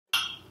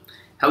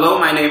Hello,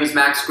 my name is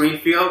Max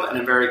Greenfield, and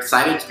I'm very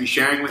excited to be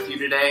sharing with you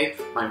today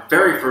my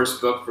very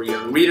first book for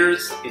young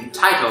readers,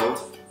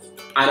 entitled,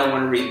 I Don't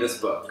Want to Read This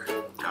Book.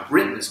 Now, I've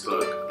written this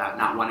book about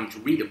not wanting to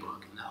read a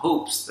book in the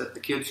hopes that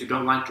the kids who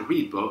don't like to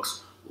read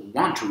books will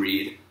want to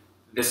read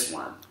this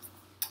one.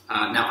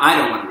 Now, I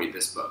don't want to read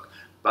this book,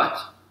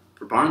 but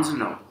for Barnes &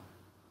 Noble,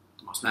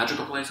 the most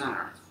magical place on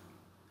earth,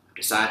 I've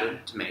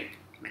decided to make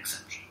an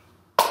exception.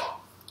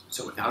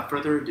 So without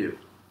further ado,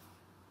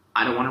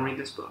 I Don't Want to Read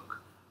This Book,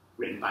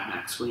 written by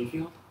Max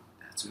Greenfield,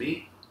 that's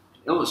me,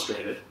 and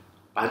illustrated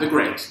by the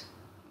great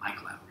Mike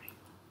Lowry.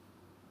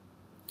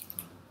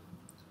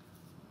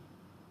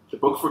 The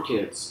book for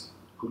kids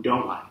who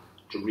don't like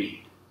to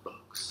read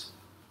books.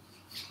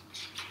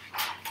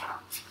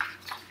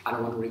 I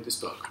Don't Want to Read This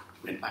Book,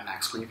 written by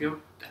Max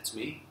Greenfield, that's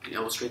me, and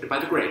illustrated by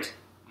the great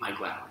Mike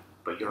Lowry,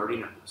 but you already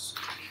know this.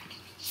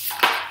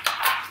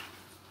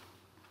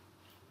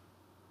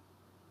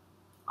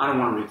 I don't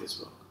want to read this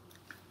book.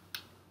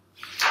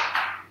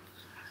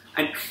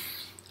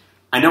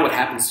 I know it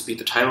happens to be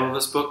the title of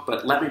this book,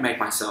 but let me make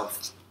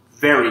myself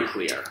very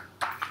clear.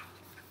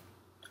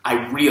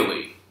 I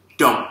really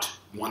don't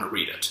want to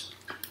read it.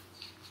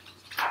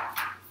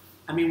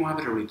 I mean, why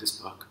would I read this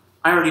book?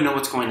 I already know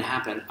what's going to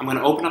happen. I'm going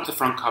to open up the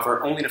front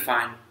cover only to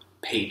find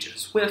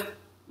pages with,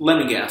 let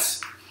me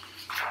guess,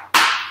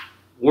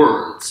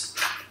 words.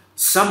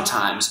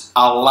 Sometimes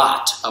a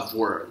lot of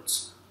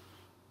words.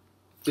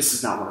 This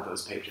is not one of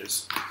those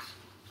pages.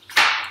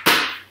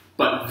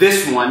 But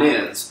this one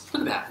is.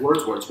 Look at that.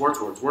 Words, words, words,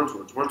 words, words,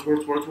 words, words,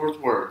 words, words, words,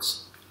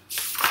 words.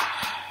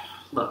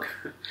 Look,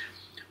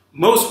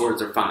 most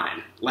words are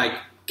fine, like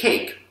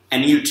cake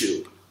and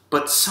YouTube.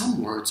 But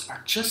some words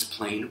are just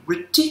plain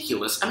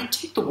ridiculous. I mean,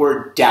 take the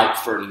word doubt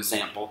for an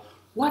example.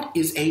 What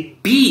is a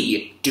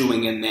bee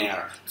doing in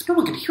there? If no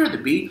one can hear the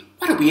bee,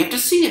 why do we have to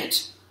see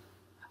it?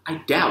 I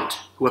doubt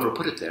whoever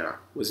put it there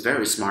was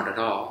very smart at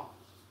all.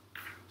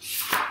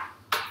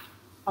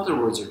 Other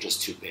words are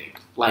just too big,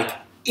 like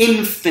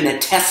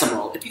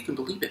infinitesimal. If you can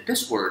believe it,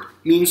 this word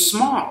means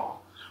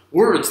small.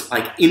 Words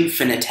like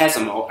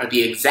infinitesimal are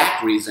the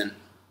exact reason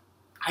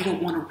I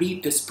don't want to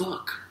read this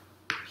book.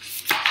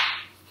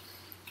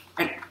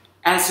 And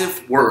as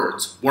if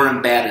words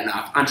weren't bad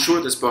enough, I'm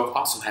sure this book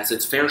also has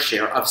its fair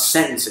share of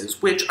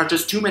sentences, which are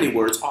just too many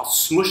words all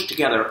smushed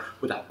together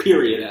with a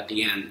period at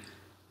the end.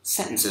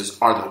 Sentences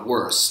are the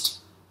worst.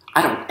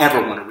 I don't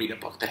ever want to read a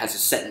book that has a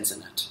sentence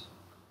in it.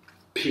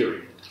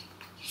 Period.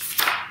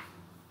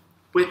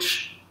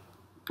 Which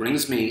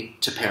brings me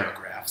to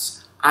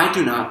paragraphs. I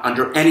do not,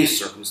 under any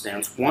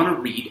circumstance, want to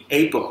read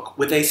a book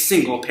with a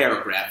single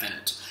paragraph in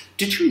it.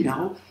 Did you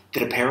know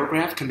that a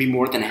paragraph can be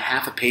more than a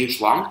half a page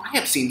long? I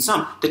have seen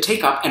some that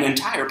take up an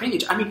entire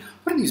page. I mean,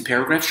 what are these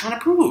paragraphs trying to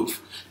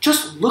prove?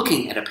 Just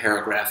looking at a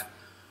paragraph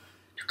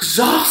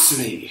exhausts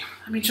me.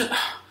 I mean, just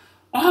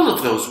all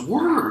of those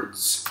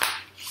words.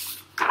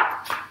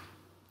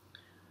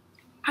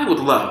 I would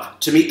love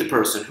to meet the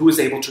person who is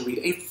able to read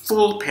a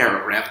full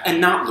paragraph and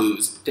not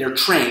lose their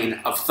train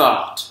of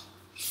thought.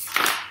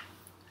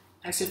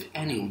 As if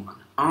anyone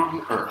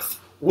on earth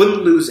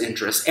wouldn't lose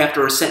interest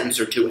after a sentence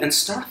or two and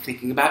start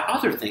thinking about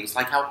other things,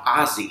 like how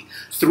Ozzy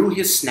threw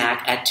his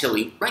snack at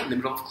Tilly right in the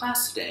middle of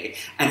class today,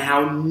 and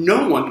how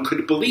no one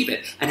could believe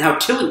it, and how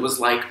Tilly was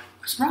like,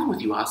 "What's wrong with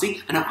you,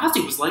 Ozzy?" And how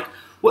Ozzy was like,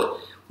 What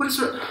is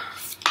wrong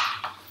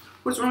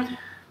with you?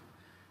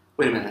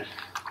 Wait a minute.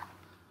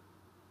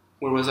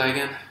 Where was I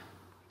again?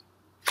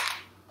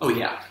 Oh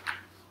yeah,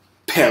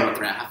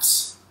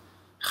 paragraphs.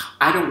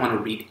 I don't want to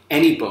read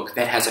any book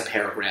that has a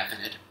paragraph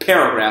in it.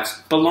 Paragraphs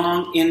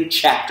belong in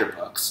chapter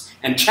books,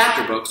 and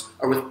chapter books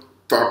are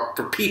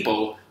for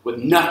people with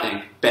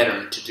nothing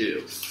better to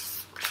do.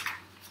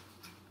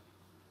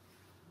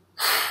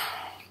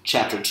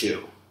 Chapter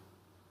 2.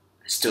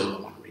 I still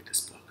don't want to read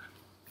this book.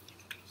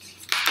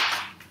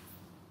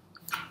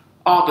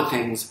 All the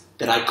things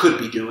that I could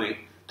be doing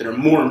that are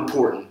more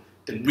important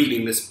than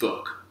reading this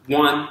book.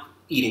 1,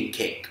 eating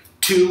cake.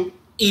 2,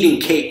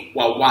 eating cake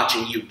while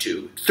watching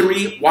YouTube.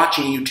 3,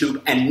 watching YouTube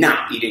and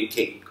not eating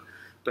cake.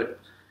 But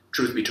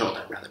truth be told,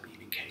 I'd rather be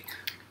eating cake.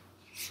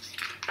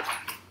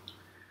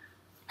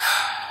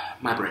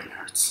 My brain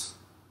hurts.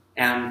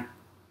 And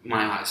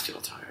my eyes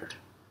feel tired.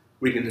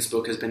 Reading this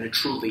book has been a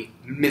truly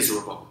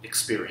miserable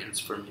experience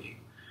for me.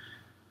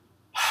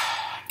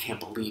 I can't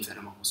believe that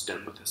I'm almost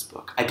done with this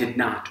book. I did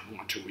not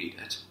want to read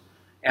it.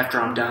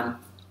 After I'm done,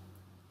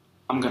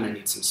 I'm going to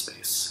need some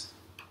space.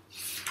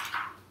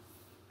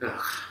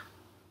 Ugh.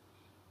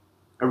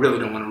 I really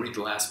don't want to read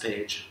the last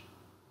page.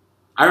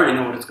 I already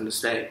know what it's going to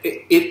say.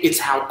 It's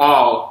how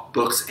all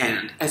books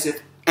end, as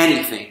if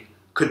anything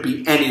could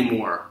be any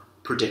more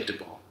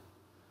predictable.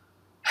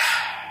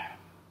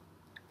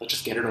 Let's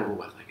just get it over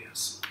with, I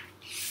guess.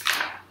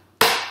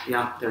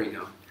 Yeah, there you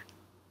go.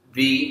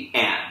 The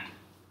end.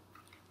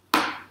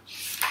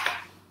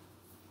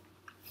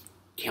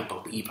 Can't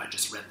believe I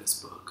just read this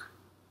book.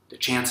 The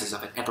chances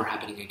of it ever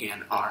happening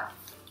again are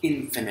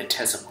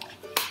infinitesimal.